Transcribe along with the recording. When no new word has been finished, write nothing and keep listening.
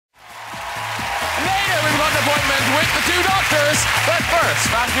an appointment with the two doctors. But first,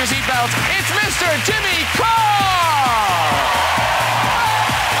 fasten your seatbelts, it's Mr. Jimmy Carr!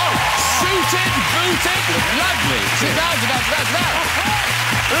 Oh, suited, booted, lovely. Sit down.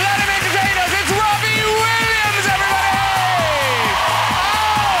 Let him entertain us, it's Robbie Williams, everybody!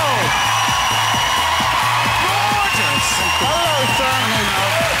 Oh! Gorgeous! Hello, sir.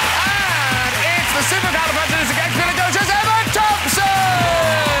 And it's the supercalifragilisticexpialidocious Thompson!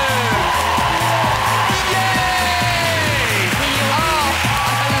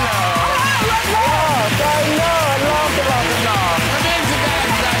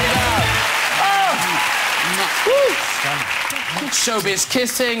 Showbiz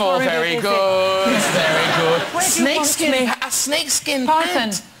kissing, all very good, very good. Snakeskin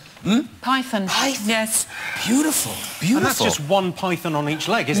python. Hmm? Python. Yes. Beautiful. And that's just one python on each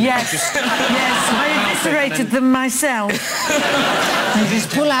leg, isn't it? Yes, I eviscerated them myself. You just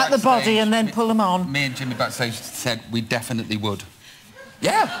pull out the body and then pull them on. Me and Jimmy backstage said we definitely would.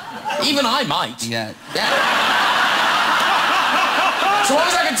 Yeah, even I might. Yeah. So long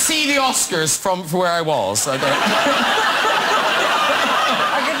as I could see the Oscars from where I was. I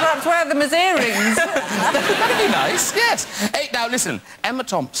could perhaps wear them as earrings. That'd be nice, yes. Hey, now listen, Emma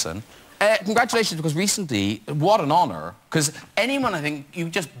Thompson, congratulations, because recently, what an honour, because anyone, I think, you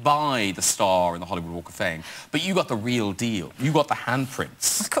just buy the star in the Hollywood Walk of Fame, but you got the real deal. You got the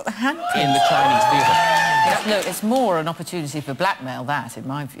handprints. I've got the handprints. In the Chinese theatre. Look, it's more an opportunity for blackmail, that, in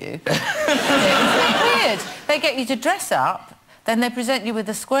my view. It's weird. They get you to dress up, then they present you with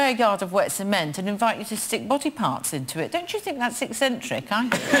a square yard of wet cement and invite you to stick body parts into it. Don't you think that's eccentric,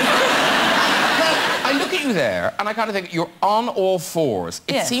 I look at you there, and I kind of think you're on all fours.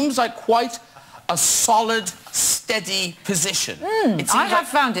 It seems like quite a solid, steady position. I have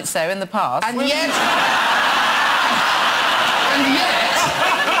found it so in the past. And yet...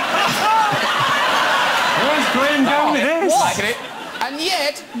 Where's Graham going with this? Liking it. And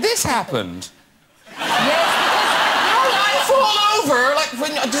yet, this happened. Yes, fall over, like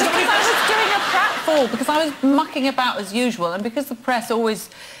when... I was doing a pratfall, because I was mucking about as usual, and because the press always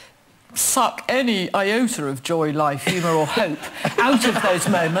suck any iota of joy, life, humour or hope out of those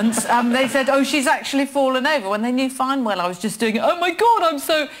moments, they said, oh, she's actually fallen over, when they knew fine well I was just doing it. Oh, my God, I'm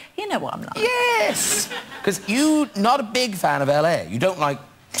so... You know what I'm like. Yes! Because you're not a big fan of LA. You don't like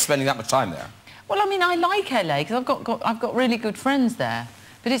spending that much time there. Well, I mean, I like LA, because I've got really good friends there.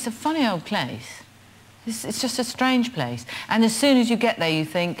 But it's a funny old place. It's just a strange place. And as soon as you get there, you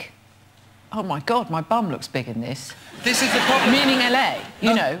think, oh, my God, my bum looks big in this. This is the problem. Meaning LA,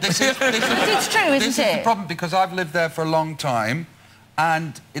 you know. It's true, isn't This is the problem, because I've lived there for a long time,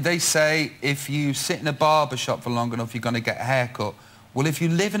 and they say if you sit in a barber shop for long enough, you're going to get a haircut. Well, if you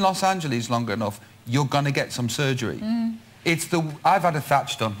live in Los Angeles long enough, you're going to get some surgery. I've had a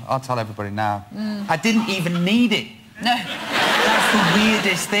thatch done, I'll tell everybody now. I didn't even need it. No. That's the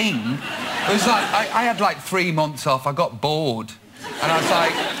weirdest thing. It was like, I had like 3 months off, I got bored. And I was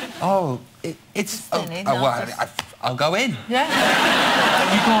like, oh, I'll go in. Yeah.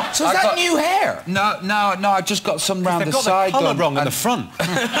 So is that new hair? No, I just got some round the side done. They've got the colour wrong at the front. I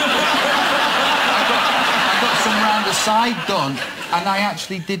got some round the side done, and I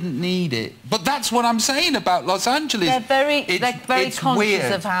actually didn't need it. But that's what I'm saying about Los Angeles. They're very conscious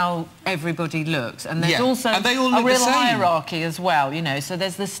weird. of how everybody looks, and there's also and they all a look real the same. hierarchy as well, you know. So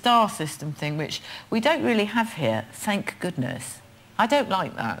there's the star system thing, which we don't really have here, thank goodness. I don't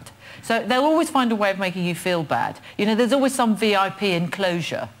like that. So they'll always find a way of making you feel bad. You know, there's always some VIP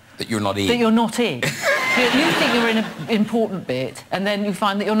enclosure that you're not in. That you're not in. You think you're in an important bit, and then you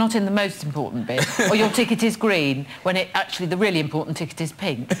find that you're not in the most important bit, or your ticket is green, when actually the really important ticket is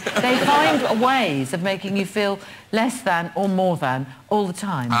pink. They find ways of making you feel less than or more than all the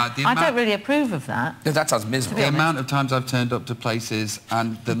time. I don't really approve of that. That sounds miserable. The amount of times I've turned up to places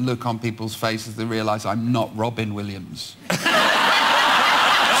and the look on people's faces, they realise I'm not Robin Williams.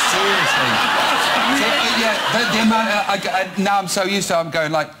 Seriously. The amount now I'm so used to it, I'm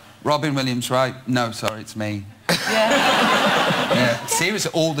going like, Robin Williams, right? No, sorry, it's me. Yeah. Seriously,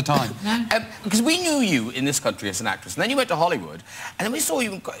 all the time. Because we knew you in this country as an actress, and then you went to Hollywood, and then we saw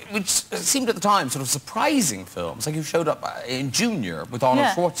you in, which seemed at the time, sort of surprising films, like you showed up in Junior with Arnold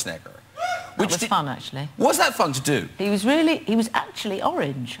Schwarzenegger. That was fun, actually. Was that fun to do? He was actually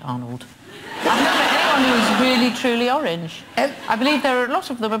orange, Arnold. I've never met anyone who was really, truly orange. I believe there are a lot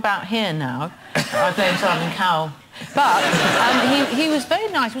of them about here now. I blame Simon Cowell. But he was very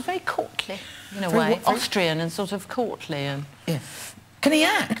nice, he was very courtly, in a way. Austrian and sort of courtly and... Yeah. Can he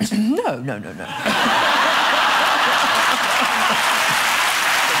act? No. He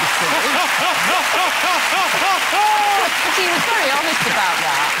was very honest about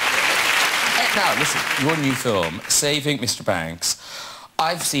that. Now, listen, your new film, Saving Mr. Banks,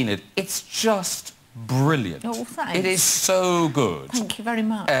 I've seen it. It's just brilliant. Oh, thanks. It is so good. Thank you very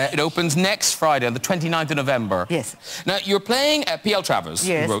much. It opens next Friday on the 29th of November. Yes. Now, you're playing P.L. Travers,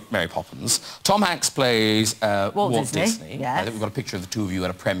 yes, who wrote Mary Poppins. Tom Hanks plays Walt Disney. Yes. I think we've got a picture of the two of you at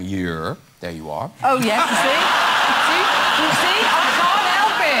a premiere. There you are. Oh, yes, you see? You see? I can't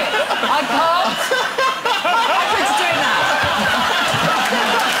help it. I can't. What's doing that?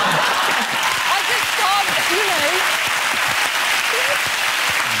 I just can't, you know.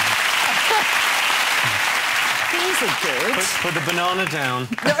 These are good. Put the banana down.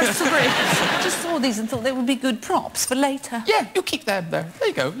 No, sorry. Just saw these and thought they would be good props for later. Yeah, you keep them there. There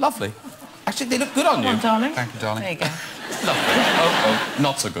you go. Lovely. Actually, they look good on you. Come on, darling. Thank you, darling. There you go. Lovely. Oh,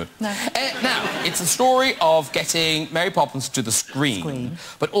 not so good. No. Now, it's a story of getting Mary Poppins to the screen,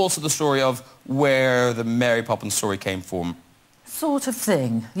 but also the story of where the Mary Poppins story came from. Sort of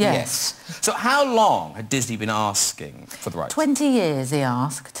thing, yes. So how long had Disney been asking for the rights? 20 years, he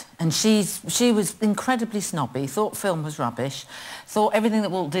asked, and she was incredibly snobby, thought film was rubbish, thought everything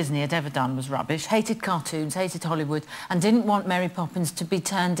that Walt Disney had ever done was rubbish, hated cartoons, hated Hollywood, and didn't want Mary Poppins to be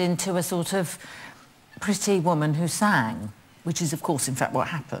turned into a sort of pretty woman who sang, which is, of course, in fact, what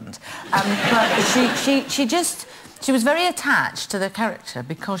happened. But she was very attached to the character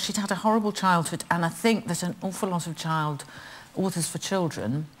because she'd had a horrible childhood, and I think that an awful lot of authors for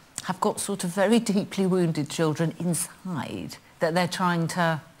children have got sort of very deeply wounded children inside that they're trying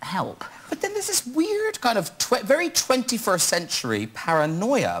to help. But then there's this weird kind of very 21st century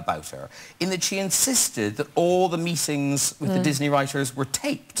paranoia about her in that she insisted that all the meetings with the Disney writers were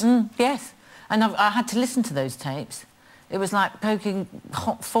taped. Yes, and I had to listen to those tapes. It was like poking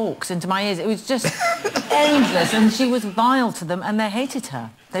hot forks into my ears. It was just endless, and she was vile to them, and they hated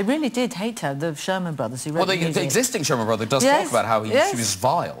her. They really did hate her, the Sherman brothers who wrote the music. The existing Sherman brother does talk about how she was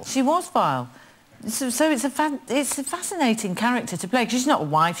vile. She was vile. So it's a fascinating character to play. She's not a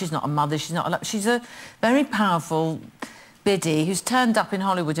wife, she's not a mother, she's a very powerful biddy who's turned up in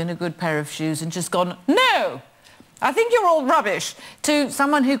Hollywood in a good pair of shoes and just gone, no! I think you're all rubbish, to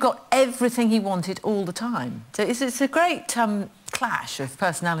someone who got everything he wanted all the time. So it's a great clash of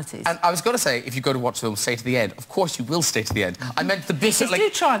personalities. And I was going to say, if you go to watch the film, stay to the end. Of course you will stay to the end. I meant the bit... Do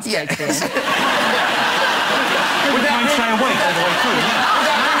try and stay to the end. Without stay awake all the way through,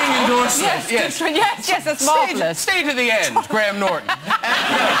 Without ringing endorsement. Yes, that's marvellous. Stay to the end, Graham Norton.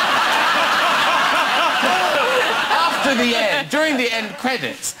 After the end, during the end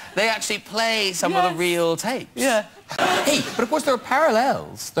credits, they actually play some of the real tapes. Yeah. Hey, but of course there are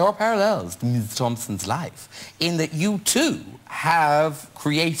parallels. There are parallels to Ms. Thompson's life in that you too have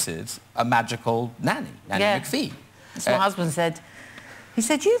created a magical nanny, Nanny McPhee. That's what my husband said. He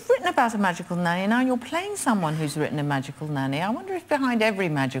said, you've written about a magical nanny, now you're playing someone who's written a magical nanny. I wonder if behind every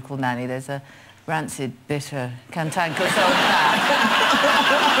magical nanny there's a rancid, bitter, cantankerous old cat.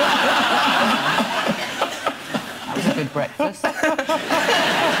 That was a good breakfast.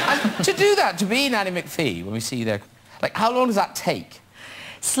 And to do that, to be Nanny McPhee, when we see you there, like, how long does that take?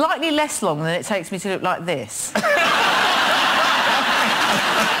 Slightly less long than it takes me to look like this. Upsettingly.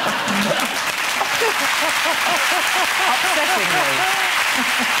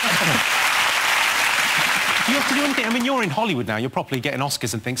 Do you have to do anything? I mean, you're in Hollywood now, you're properly getting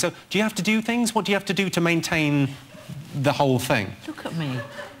Oscars and things, so do you have to do things? What do you have to do to maintain the whole thing? Look at me.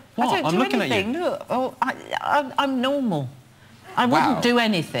 What? I don't I'm do looking anything. at you. Look, I'm normal. I wouldn't do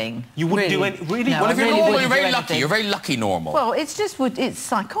anything. You wouldn't do really. any... Really? No, Well, if you're really normal, you're wouldn't very do lucky. anything. You're very lucky normal. Well, it's just... It's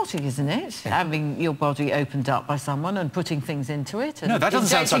psychotic, isn't it? Having your body opened up by someone and putting things into it. And No, that doesn't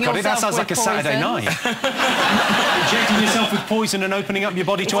sound psychotic. That sounds like a Saturday night. Injecting yourself with poison and opening up your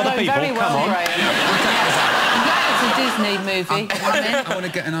body to other people. Very well, Come on. Graham. I'm glad it's a Disney movie. I want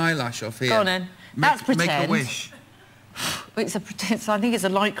to get an eyelash off here. Go on then. That's pretend. Make a wish. It's a pretend. I think it's a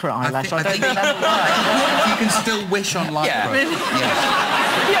lycra eyelash. I don't think think that's right. You can still wish on lycra. Yeah. Really?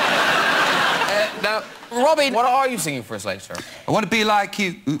 Now, Robbie, what are you singing for us later? I want to be like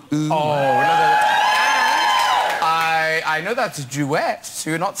you. Ooh, ooh. Oh, another... I know that's a duet, so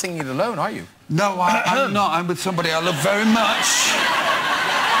you're not singing it alone, are you? No, I'm not. I'm with somebody I love very much.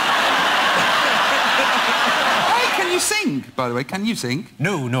 Hey, can you sing, by the way? Can you sing?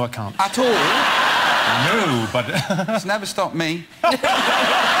 No, I can't. At all? No, but... It's never stopped me. Mr.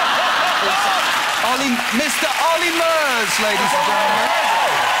 Ollie Murs, ladies and gentlemen.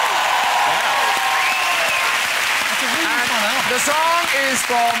 It's a really fun album. The song is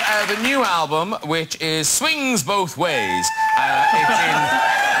from the new album, which is Swings Both Ways.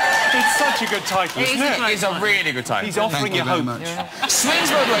 It's such a good title, isn't it? It's a really good title. He's offering you hope. Yeah.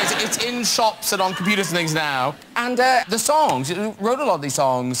 Swings Both Ways. It's in shops and on computers and things now. And the songs, you wrote a lot of these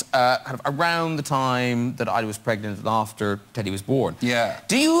songs kind of around the time that I was pregnant and after Teddy was born. Yeah.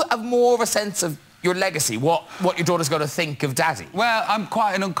 Do you have more of a sense of your legacy, what your daughter's going to think of Daddy? Well, I'm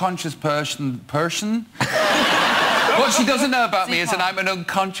quite an unconscious person. What she doesn't know about me is that I'm an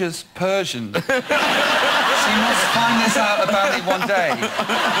unconscious Persian. She must find this out about me one day.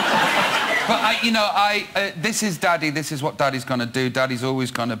 But, this is Daddy, this is what Daddy's going to do. Daddy's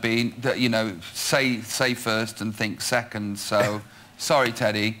always going to be, say first and think second, so sorry,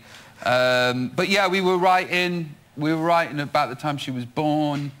 Teddy. But, yeah, we were writing about the time she was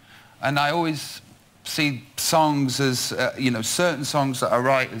born, and I always see songs as, certain songs that I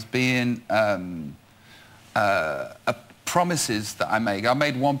write as being promises that I make. I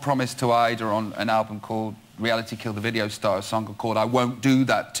made one promise to Ida on an album called Reality Killed the Video Star, a song called I Won't Do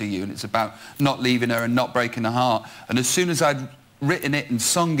That to You, and it's about not leaving her and not breaking her heart. And as soon as I'd written it and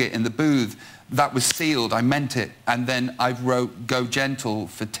sung it in the booth, that was sealed, I meant it. And then I wrote Go Gentle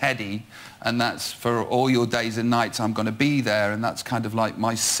for Teddy, and that's for all your days and nights I'm going to be there, and that's kind of like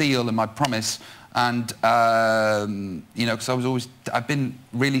my seal and my promise. And, because I've been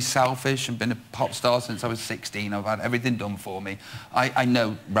really selfish and been a pop star since I was 16. I've had everything done for me. I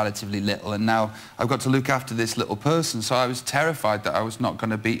know relatively little, and now I've got to look after this little person, so I was terrified that I was not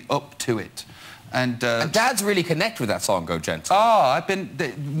going to be up to it. And Dad's really connect with that song, Go Gentle. Oh, I've been,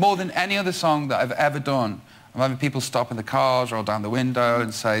 more than any other song that I've ever done, I'm having people stop in the cars, roll down the window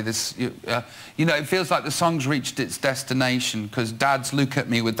and say this, it feels like the song's reached its destination because dads look at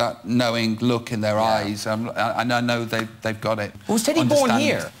me with that knowing look in their eyes. And I know they've got it. Was Teddy born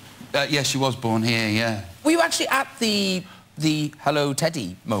here? Yeah, she was born here, yeah. Were you actually at the Hello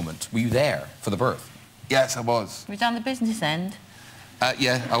Teddy moment? Were you there for the birth? Yes, I was. Were you down the business end?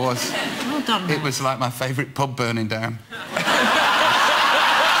 Yeah, I was. Well done, It was like my favourite pub burning down.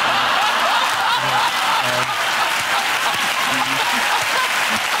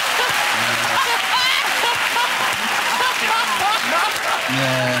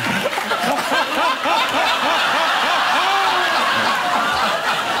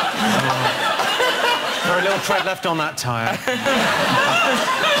 Very little tread left on that tyre.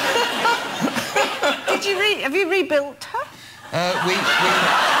 Have you rebuilt her? We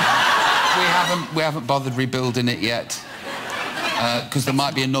haven't bothered rebuilding it yet because there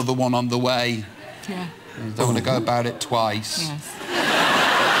might be another one on the way. Yeah. Don't want to go about it twice. Yes.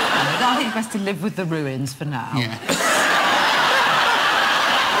 I think it's best to live with the ruins for now. Yeah.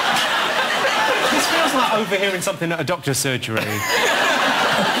 This feels like overhearing something at a doctor's surgery.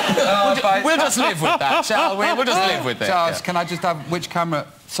 We'll just live with that, shall we? We'll just live with it. Charles, can I just have which camera?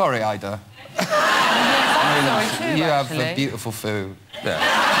 Sorry, Ida. Sorry too, you actually. have beautiful food. Yeah.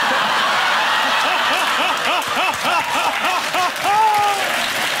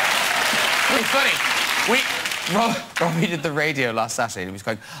 It's funny. Robbie did the radio last Saturday and he was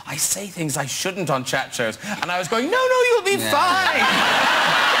going, I say things I shouldn't on chat shows. And I was going, no, you'll be fine.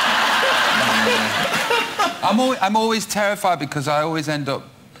 I'm always terrified because I always end up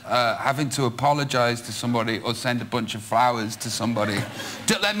having to apologise to somebody or send a bunch of flowers to somebody.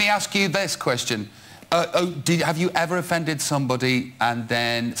 Let me ask you this question. Have you ever offended somebody and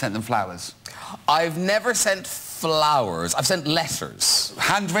then sent them flowers? I've never sent flowers. I've sent letters.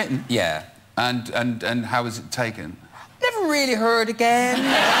 Handwritten? Yeah. And how was it taken? Never really heard again. But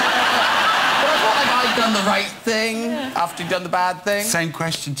I felt like I'd done the right thing after you'd done the bad thing. Same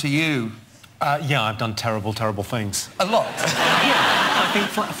question to you. Yeah, I've done terrible, terrible things. A lot? Yeah, I think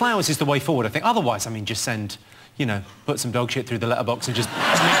flowers is the way forward, I think. Otherwise, I mean, just send, put some dog shit through the letterbox and just...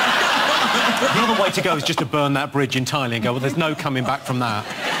 The other way to go is just to burn that bridge entirely and go, well, there's no coming back from that.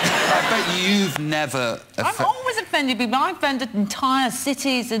 I bet you've never... I've always offended people. I've offended entire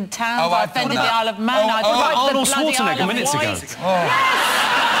cities and towns. Oh, I offended the Isle of Man. I tried Arnold the bloody Schwarzenegger Isle of minutes ago. Wight. Oh.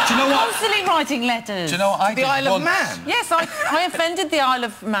 Yes! Do you know what? Constantly writing letters. Do you know what I The did Isle of once? Man? Yes, I offended the Isle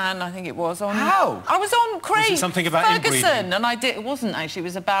of Man, I think it was. How? I was on Craig something about Ferguson, inbreeding? and it wasn't actually, it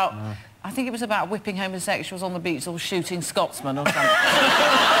was about... I think it was about whipping homosexuals on the beach or shooting Scotsmen or something.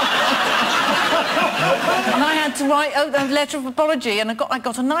 And I had to write a letter of apology, and I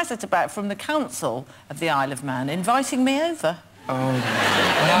got a nice letter back from the council of the Isle of Man inviting me over. Oh,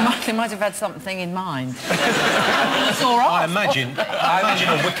 They might have had something in mind. It's all right. I imagine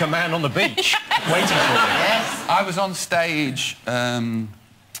a wicker man on the beach waiting for you. Yes. I was on stage, can't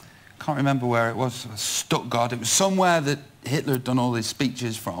remember where it was, Stuttgart. It was somewhere that Hitler had done all his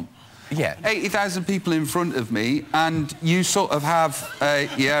speeches from. Yeah. 80,000 people in front of me, and you sort of have,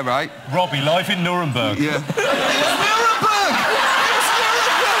 yeah, right. Robbie, live in Nuremberg. Yeah. It's Nuremberg! It's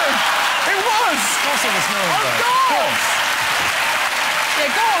Nuremberg! It was! Of course it was Nuremberg. Of course!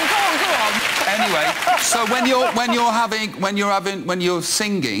 Yeah, go on. Anyway, so when you're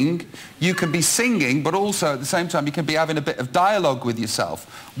singing, you can be singing, but also at the same time you can be having a bit of dialogue with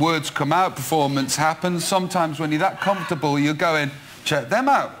yourself. Words come out, performance happens. Sometimes when you're that comfortable, you're going, check them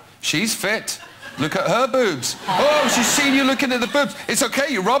out. She's fit. Look at her boobs. Oh, she's seen you looking at the boobs. It's okay,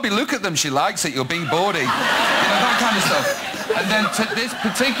 you Robbie, look at them. She likes it. You're being bawdy. You know, that kind of stuff. And then to this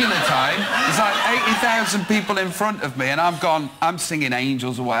particular time, there's like 80,000 people in front of me, and I'm singing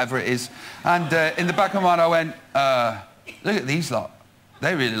Angels or whatever it is. And in the back of my mind, I went, look at these lot.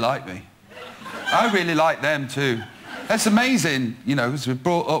 They really like me. I really like them too. That's amazing, you know, because we're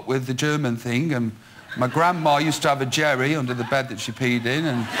brought up with the German thing, and my grandma used to have a Jerry under the bed that she peed in,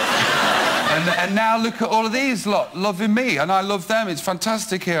 and now look at all of these lot loving me, and I love them. It's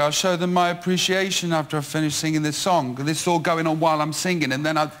fantastic here. I'll show them my appreciation after I've finished singing this song. This is all going on while I'm singing, and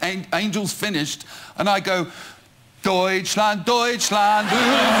then Angel's finished, and I go, Deutschland, Deutschland, über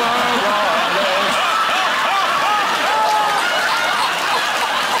alles.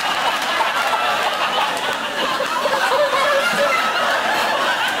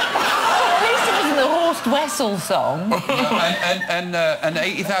 Wessel song. and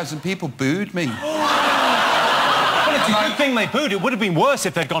 80,000 people booed me. Well, it's a good thing they booed. It would have been worse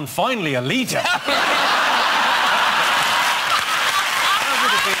if they'd gone, finally, a leader. That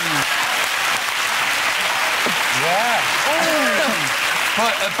would have been... Yeah.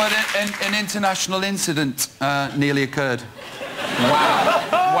 But an international incident nearly occurred.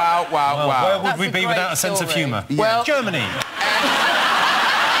 Wow. Where would we be without a sense of humour? Yeah. Well, Germany.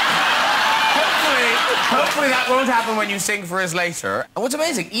 Hopefully that won't happen when you sing for us later. And what's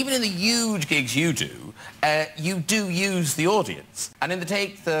amazing, even in the huge gigs you do use the audience. And in the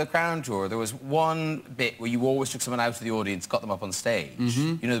Take the Crown tour, there was one bit where you always took someone out of the audience, got them up on stage.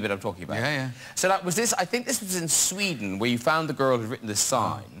 You know the bit I'm talking about? Yeah. So that was this, I think this was in Sweden, where you found the girl who'd written this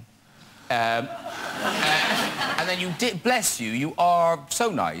sign. And then you did, bless you, you are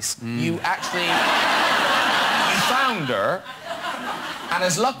so nice. You actually, you found her. And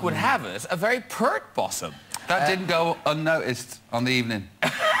as luck would have it, a very pert bosom. That didn't go unnoticed on the evening.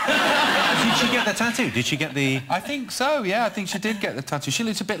 Did she get the tattoo? Did she get the... I think so, yeah. I think she did get the tattoo. She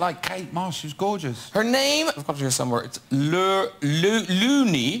looks a bit like Kate Moss. She was gorgeous. Her name, I've got it here somewhere, it's Luni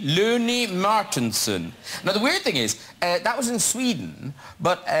Martinsson. Now, the weird thing is, that was in Sweden,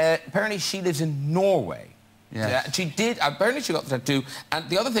 but apparently she lives in Norway. Yeah. She did, apparently she got the tattoo, and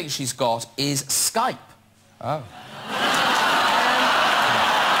the other thing she's got is Skype. Oh.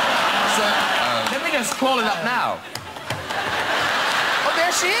 So, let me just call it up now. Oh,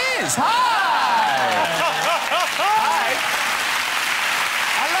 there she is. Hi. Hi.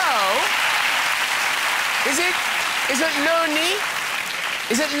 Hello. Is it Loni?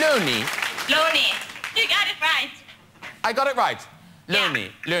 Is it Loni? Loni. You got it right. I got it right. Yeah.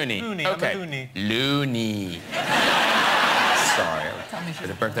 Loony. Okay. Loony. Sorry, I should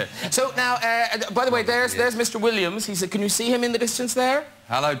have burnt there. So now, by the way, there's Mr. Williams. He said, can you see him in the distance there?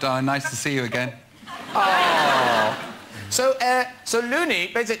 Hello, darling. Nice to see you again. Oh. So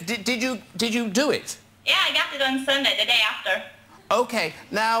Loony, did you do it? Yeah, I got it on Sunday, the day after. Okay.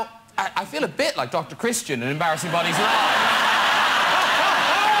 Now, I feel a bit like Dr. Christian in Embarrassing Bodies Live.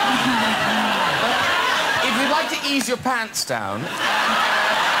 If you'd like to ease your pants down...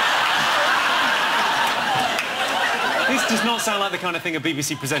 This does not sound like the kind of thing a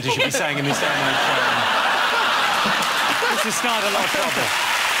BBC presenter should be saying in this day and age. This has started a lot of trouble.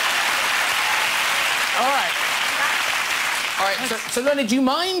 All right, so Loni, do you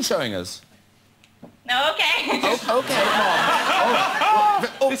mind showing us? No, okay. Oh, okay,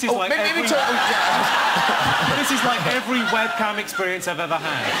 come on. This is like every... This is like every webcam experience I've ever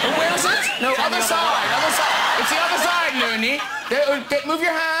had. Where is it? No, other side. It's the other side, Looney. Move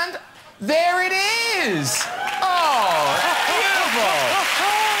your hand. There it is. Oh, beautiful.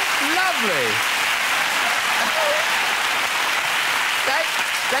 Lovely.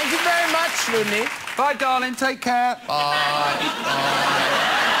 Thank you very much, Looney. Bye, darling. Take care. Bye,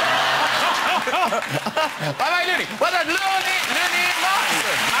 Looney. Well done, Looney Martin.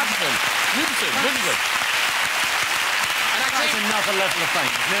 That's another level of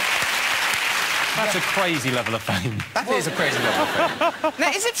fame, isn't it? That's a crazy level of fame. That is a crazy level of fame.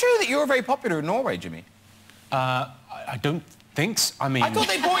 Now, is it true that you're very popular in Norway, Jimmy? I don't Thinks? I mean... I thought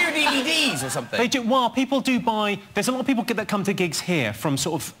they bought your DVDs or something. They do. Well, people do buy... There's a lot of people that come to gigs here from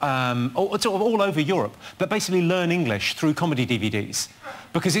sort of all over Europe that basically learn English through comedy DVDs.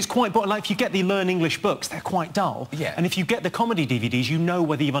 Because it's quite... Like, if you get the Learn English books, they're quite dull. Yeah. And if you get the comedy DVDs, you know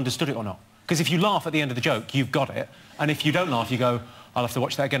whether you've understood it or not. Because if you laugh at the end of the joke, you've got it. And if you don't laugh, you go, I'll have to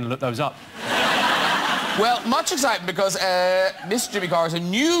watch that again and look those up. Well, much excitement because Mr. Jimmy Carr has a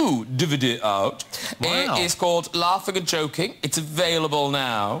new DVD out. Wow. It's called Laughing and Joking. It's available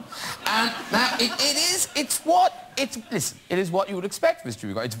now. And now listen, it is what you would expect, Mr.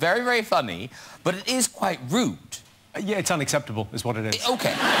 Jimmy Carr. It's very, very funny, but it is quite rude. Yeah, it's unacceptable, is what it is.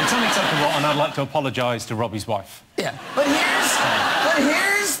 Okay. It's unacceptable, and I'd like to apologise to Robbie's wife. Yeah, but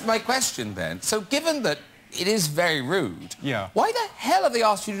here's my question then. So given that it is very rude, yeah, why the hell have they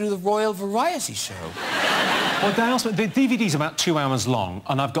asked you to do the Royal Variety Show? Well, they asked me, the DVD's about 2 hours long,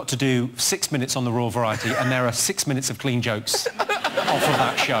 and I've got to do 6 minutes on the Royal Variety, and there are 6 minutes of clean jokes off of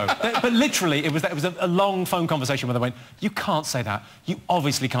that show. But literally, it was a long phone conversation where they went, you can't say that. You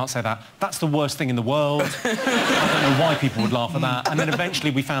obviously can't say that. That's the worst thing in the world. I don't know why people would laugh at that. And then eventually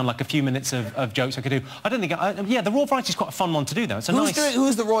we found like a few minutes of jokes I could do. I don't think... yeah, the Royal Variety's quite a fun one to do, though. It's a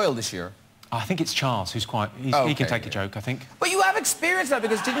Who's the Royal this year? I think it's Charles, who's quite... He can take a joke, I think. But you have experience now,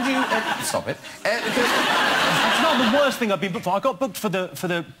 because didn't you... stop it. It's not the worst thing I've been booked for. I got booked for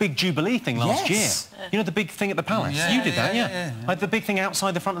the big Jubilee thing last year. You know, the big thing at the Palace? Yeah, you did that, yeah. I had the big thing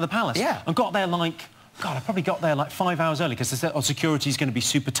outside the front of the Palace. Yeah. And got there like... God, I probably got there like 5 hours early because they said, oh, security's going to be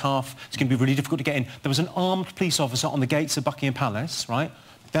super tough. It's going to be really difficult to get in. There was an armed police officer on the gates of Buckingham Palace, right?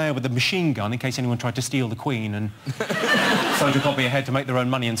 There with a machine gun in case anyone tried to steal the Queen and photocopy ahead to make their own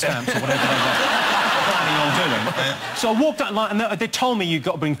money and stamps or whatever they were planning on doing. So I walked up and they told me you've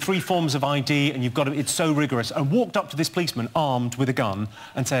got to bring 3 forms of ID and you've got to... It's so rigorous. I walked up to this policeman armed with a gun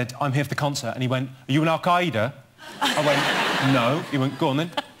and said, I'm here for the concert. And he went, are you an Al-Qaeda? I went, no. He went, go on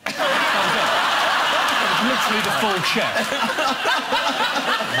then. Literally the full check.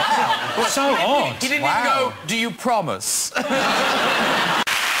 Wow. So odd. He didn't even go, do you promise? Let's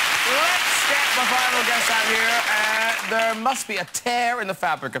get the final guest out here. There must be a tear in the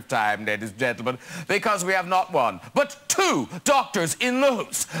fabric of time, ladies and gentlemen, because we have not 1, but 2 doctors in the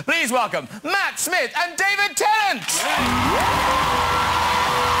house. Please welcome Matt Smith and David Tennant.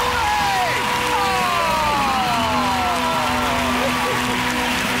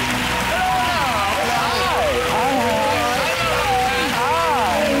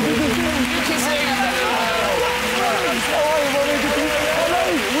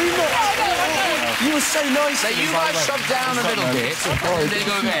 So nice. Now you might shove down a little bit. They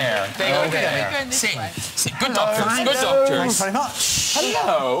go there. They go there. Sit. Good doctors. Good doctors. Thanks very much.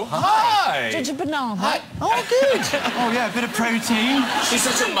 Hello. Hi. Ginger banana. Hi. Oh, good. Oh, yeah, a bit of protein. She's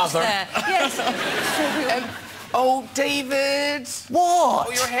such a mother. Yes. Oh, David. What?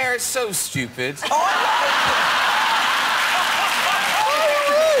 Oh, your hair is so stupid.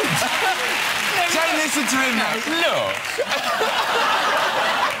 Don't listen to him now. Look.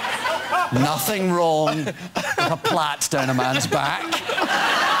 Nothing wrong with a plait down a man's back.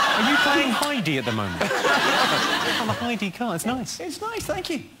 Are you playing Heidi at the moment? On the Heidi car, it's nice. It's nice, thank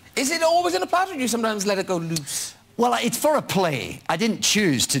you. Is it always in a plait, or do you sometimes let it go loose? Well, it's for a play. I didn't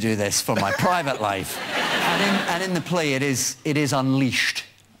choose to do this for my private life. And in the play, it is unleashed.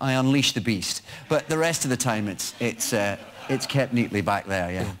 I unleash the beast. But the rest of the time, it's kept neatly back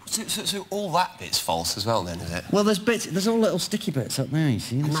there, yeah. So all that bit's false as well, then, is it? Well, there's all little sticky bits up there, you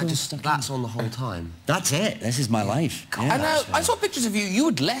see. And that's on the whole time? That's it. This is my life. Yeah. And I saw pictures of you. You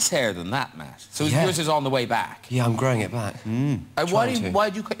had less hair than that, Matt. So yours is on the way back. Yeah, I'm growing it back. Why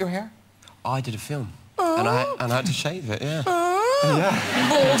did you cut your hair? I did a film. And I had to shave it, yeah.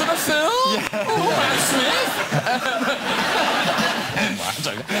 Bald in a film? Yeah. Matt Smith?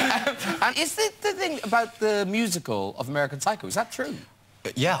 And is the thing about the musical of American Psycho, is that true?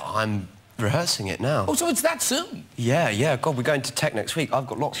 Yeah, I'm rehearsing it now. Oh, so it's that soon? Yeah. God, we're going to Tech next week. I've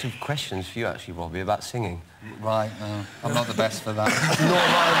got lots of questions for you, actually, Robbie, about singing. Right, I'm not the best for that.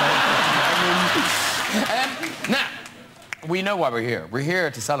 Now, we know why we're here. We're here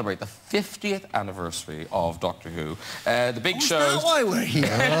to celebrate the 50th anniversary of Doctor Who. The big show... Is that why we're here?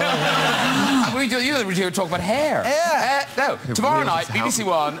 We're here to talk about hair. Yeah. No, tomorrow night, BBC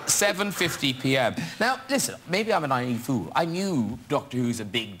One, 7:50 p.m. Now, listen, maybe I'm a naive fool. I knew Doctor Who's a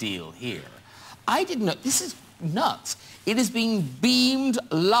big deal here. I didn't know... This is nuts. It is being beamed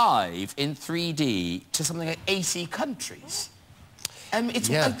live in 3D to something like 80 countries.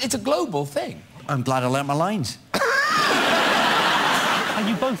 It's a global thing. I'm glad I learnt my lines. Are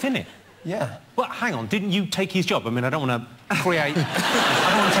you both in it? Yeah. Well, hang on, didn't you take his job? I mean, I don't want to create... I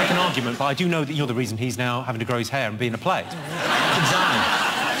don't want to take an argument, but I do know that you're the reason he's now having to grow his hair and be in a play.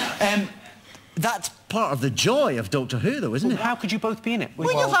 Exactly. That's part of the joy of Doctor Who, though, isn't it? How could you both be in it?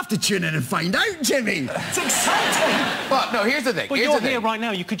 Well, you'll have to tune in and find out, Jimmy. It's exciting. But, no, here's the thing. Well, here's you're the thing. here right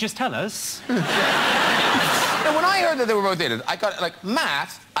now. You could just tell us. Now, when I heard that they were both in it, I got, like,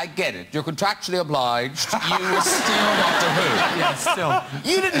 Matt, I get it. You're contractually obliged. You were still Doctor Who. Yeah, still.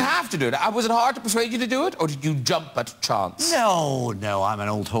 You didn't have to do it. Was it hard to persuade you to do it, or did you jump at chance? No, I'm an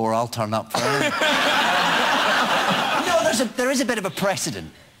old whore. I'll turn up for it. No, there is a bit of a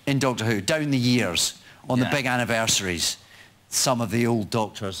precedent in Doctor Who, down the years, on the big anniversaries. Some of the old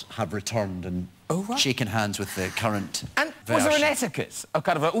doctors have returned and shaken hands with the current And version. was there an etiquette? A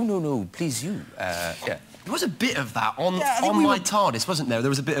kind of a, oh, no, please, you. Yeah. There was a bit of that on we my were- TARDIS, wasn't there? There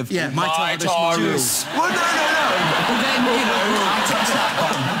was a bit of... Yeah, my TARDIS, my rules. Well, no. Well, then, you know, I touched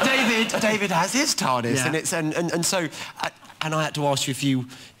that button. David has his TARDIS, Yeah. and it's and so... and I had to ask you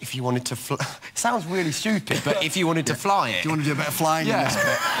if you wanted to fly... It sounds really stupid, but if you wanted to fly it... Do you want to do a bit of flying in this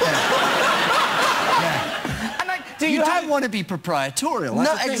bit? And like, You don't want to be proprietorial. No,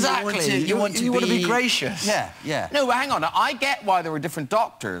 That's the thing. exactly. You want to be gracious. Yeah. No, but hang on. Now, I get why there were different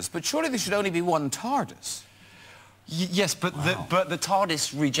doctors, but surely there should only be one TARDIS. Yes, but the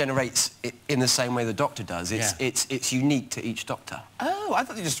TARDIS regenerates in the same way the Doctor does. It's unique to each Doctor. Oh, I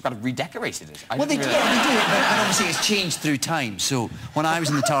thought they just kind of redecorated it. Well, they do, but obviously it's changed through time. So when I was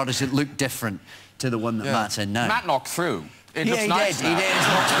in the TARDIS, it looked different to the one that Matt's in now. Matt knocked through. It Yeah, looks he nice did. He did. It's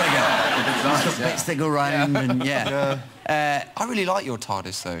much bigger. It's got bits that go round and I really like your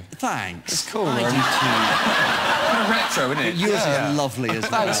TARDIS, though. Thanks. It's cool, I man. do Kind of retro, isn't it? too. Yours is lovely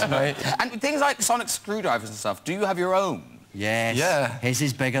as well. Thanks, mate. And things like sonic screwdrivers and stuff, do you have your own? Yes. Yeah. His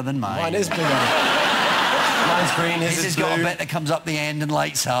is bigger than mine. Mine is bigger. Mine's green, his His is has blue. got a bit that comes up the end and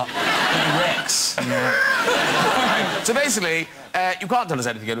lights up. Rex. So basically, you can't tell us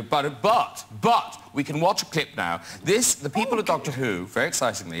anything about it, but we can watch a clip now. The people at Doctor Who, very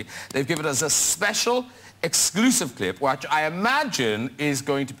excitingly, they've given us a special exclusive clip, which I imagine is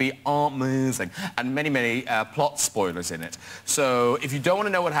going to be amazing, and many plot spoilers in it. So if you don't want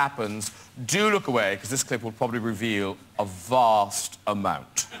to know what happens, do look away, because this clip will probably reveal a vast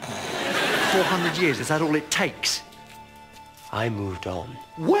amount. 400 years, is that all it takes? I moved on.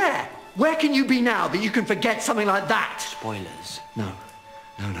 Where? Where can you be now that you can forget something like that? Spoilers. No.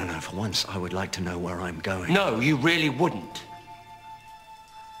 For once, I would like to know where I'm going. No, you really wouldn't.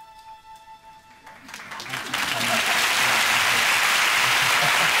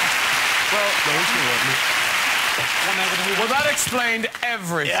 Well, that explained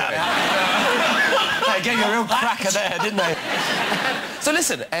everything. They gave you a real cracker there, didn't they? So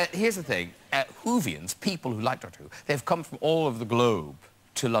listen, here's the thing. Whovians, people who like Doctor Who, they've come from all over the globe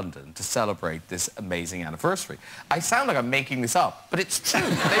to London to celebrate this amazing anniversary. I sound like I'm making this up, but it's true. They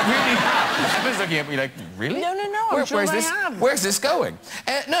really have. Everyone's looking at me like, really? No, I'm sure they have. Where's this going?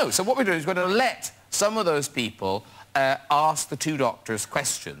 No, so what we're doing is we're going to let some of those people ask the two doctors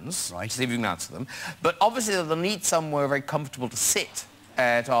questions, Right. to see if you can answer them. But obviously they'll need somewhere very comfortable to sit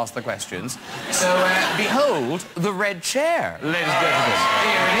to ask the questions. So behold the red chair, ladies and gentlemen.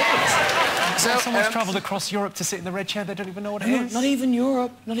 Here it is. So Someone's travelled across Europe to sit in the red chair. They don't even know what it is. not even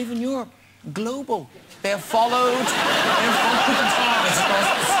Europe. Global. They have followed the TARDIS across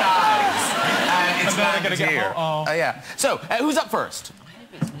the skies. And it's they're gonna get here. hot. Yeah. So, who's up first?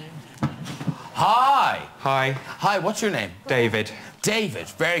 Hi. Hi, What's your name? David. David.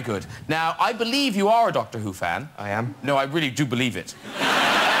 Very good. Now, I believe you are a Doctor Who fan. I am. No, I really do believe it.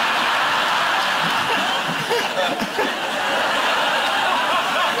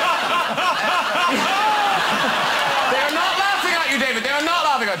 They're not laughing at you, David. They are not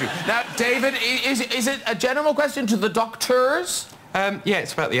laughing at you. Now, David, is it a general question to the doctors? Yeah,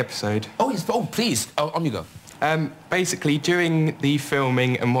 it's about the episode. Oh, please. On you go. Basically, during the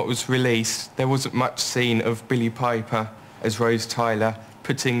filming and what was released, there wasn't much seen of Billie Piper as Rose Tyler,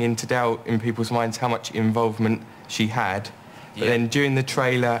 putting into doubt in people's minds how much involvement she had. But then during the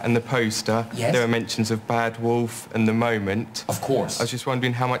trailer and the poster, Yes. there were mentions of Bad Wolf and The Moment. Of course. I was just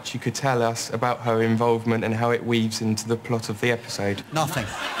wondering how much you could tell us about her involvement and how it weaves into the plot of the episode. Nothing.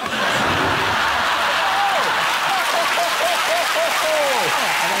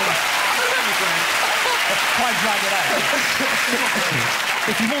 Quite drag it out.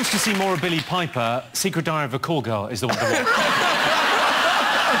 If he wants to see more of Billie Piper, Secret Diary of a Call Girl is the one to watch.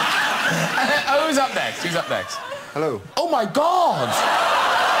 Who's up next? Hello. Oh, my God! Oh,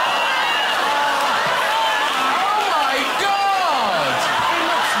 my God!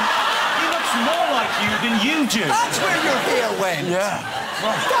 He looks more like you than you do. That's where your hair went. Yeah.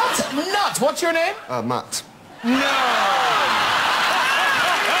 That's nuts. What's your name? Matt. No!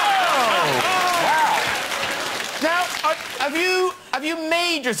 Wow. Now, have you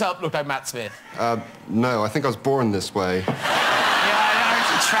made yourself look like Matt Smith? No, I think I was born this way. Yeah, I know.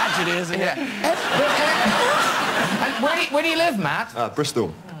 It's a tragedy, isn't it? And where do you live, Matt?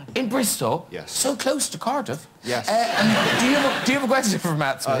 Bristol. In Bristol? Yes. So close to Cardiff? Yes. And do you have a question for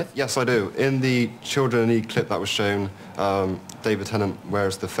Matt Smith? Yes, I do. In the Children in Need clip that was shown, David Tennant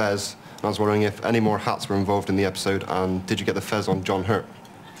wears the fez. And I was wondering if any more hats were involved in the episode, and did you get the fez on John Hurt?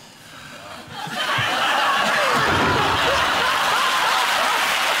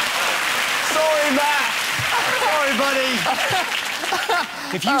 Sorry, Matt. Sorry, buddy.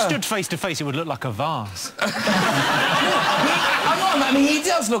 If you stood face to face, it would look like a vase. I mean, he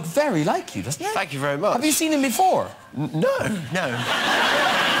does look very like you, doesn't he? Thank you very much. Have you seen him before? No.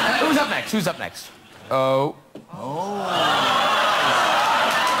 Who's up next? Who's up next? Oh.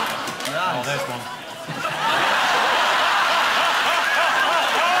 Oh, there's one.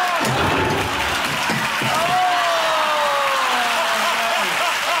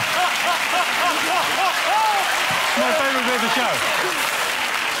 My favourite bit of the show.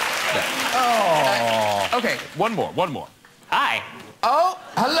 Okay, one more. Hi, Oh,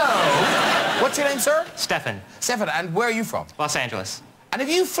 hello. What's your name, sir? Stefan, Stefan, and where are you from? Los Angeles. And have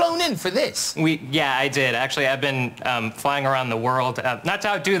you flown in for this? Yeah, I did. Actually, I've been flying around the world. Not to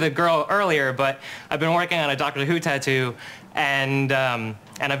outdo the girl earlier, but I've been working on a Doctor Who tattoo, and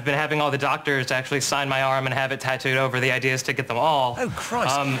I've been having all the doctors actually sign my arm and have it tattooed over. The idea is to get them all. Oh,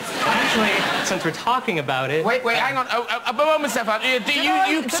 Christ. Actually, since we're talking about it... Wait, hang on. A moment, Stefan. Did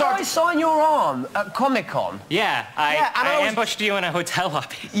I sign your arm at Comic-Con? Yeah, I ambushed you in a hotel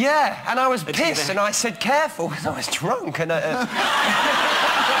lobby. Yeah, and I was pissed, and I said careful, because I was drunk, and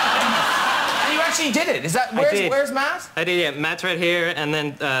You actually did it. Is that... Where's Matt? I did, yeah. Matt's right here, and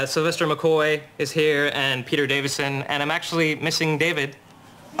then Sylvester McCoy is here, and Peter Davison, and I'm actually missing David.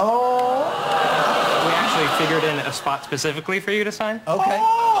 Oh. We actually figured in a spot specifically for you to sign. Okay.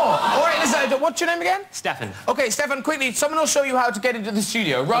 Oh. All right, listen, what's your name again? Stefan. Okay, Stefan, quickly, someone will show you how to get into the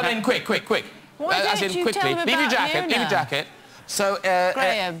studio. Run in, quick. Why don't you tell him about Leave your jacket, Leona? So,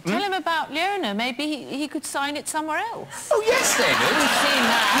 Graham, tell him about Leona. Maybe he could sign it somewhere else. Oh, yes, David. We've seen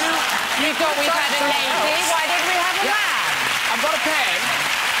that. You thought we had a lady. Why didn't we have a man? I've got a pen.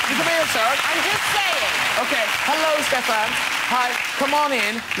 You come here, sir. I'm just saying. Okay. Hello, Stefan. Hi. Come on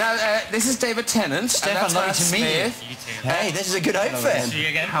in. Now, this is David Tennant. Stefan, lovely to meet you. You too. Hey, this is a good outfit. See you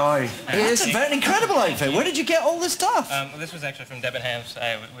again. How are you? It's a very incredible outfit. Where did you get all this stuff? This was actually from Debenhams.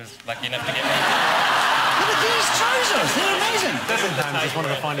 I was lucky enough to get me. Look at these trousers. They're amazing. Debenhams is one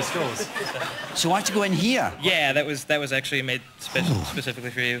of the finest stores. So I have to go in here? Yeah, that was actually made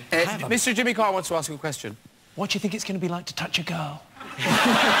specifically for you. Mr. Jimmy Carr wants to ask you a question. What do you think it's going to be like to touch a girl? Actually,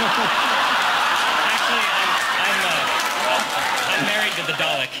 I'm married to the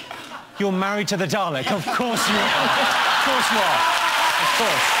Dalek. You're married to the Dalek? Of course you are. Of course you are. Of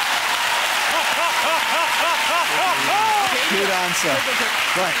course. Good answer.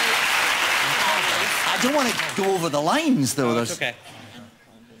 Right. I don't want to go over the lines, though. It's okay.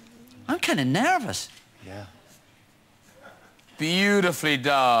 I'm kind of nervous. Yeah. Beautifully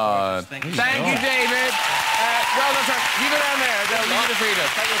done. Thank you, David. Well done, sir. You go down there. They'll leave you to freedom.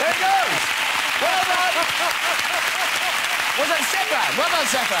 There it goes. Well done. Was that Stefan? Well done,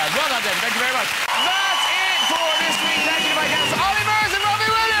 Stefan. Well done, David. Thank you very much. That's it for this week. Thank you to my guests, Ollie Murs and Robbie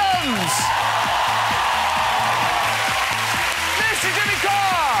Williams. Mr. Jimmy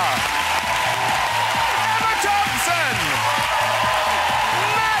Carr. Emma Thompson.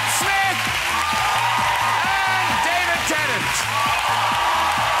 Matt Smith. And David Tennant.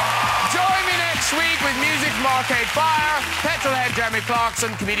 Join me next week with music from Arcade Fire, Petrolhead Jeremy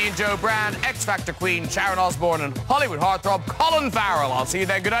Clarkson, comedian Joe Brand, X Factor Queen Sharon Osbourne, and Hollywood heartthrob Colin Farrell. I'll see you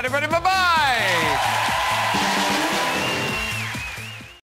then. Good night, everybody. Bye-bye.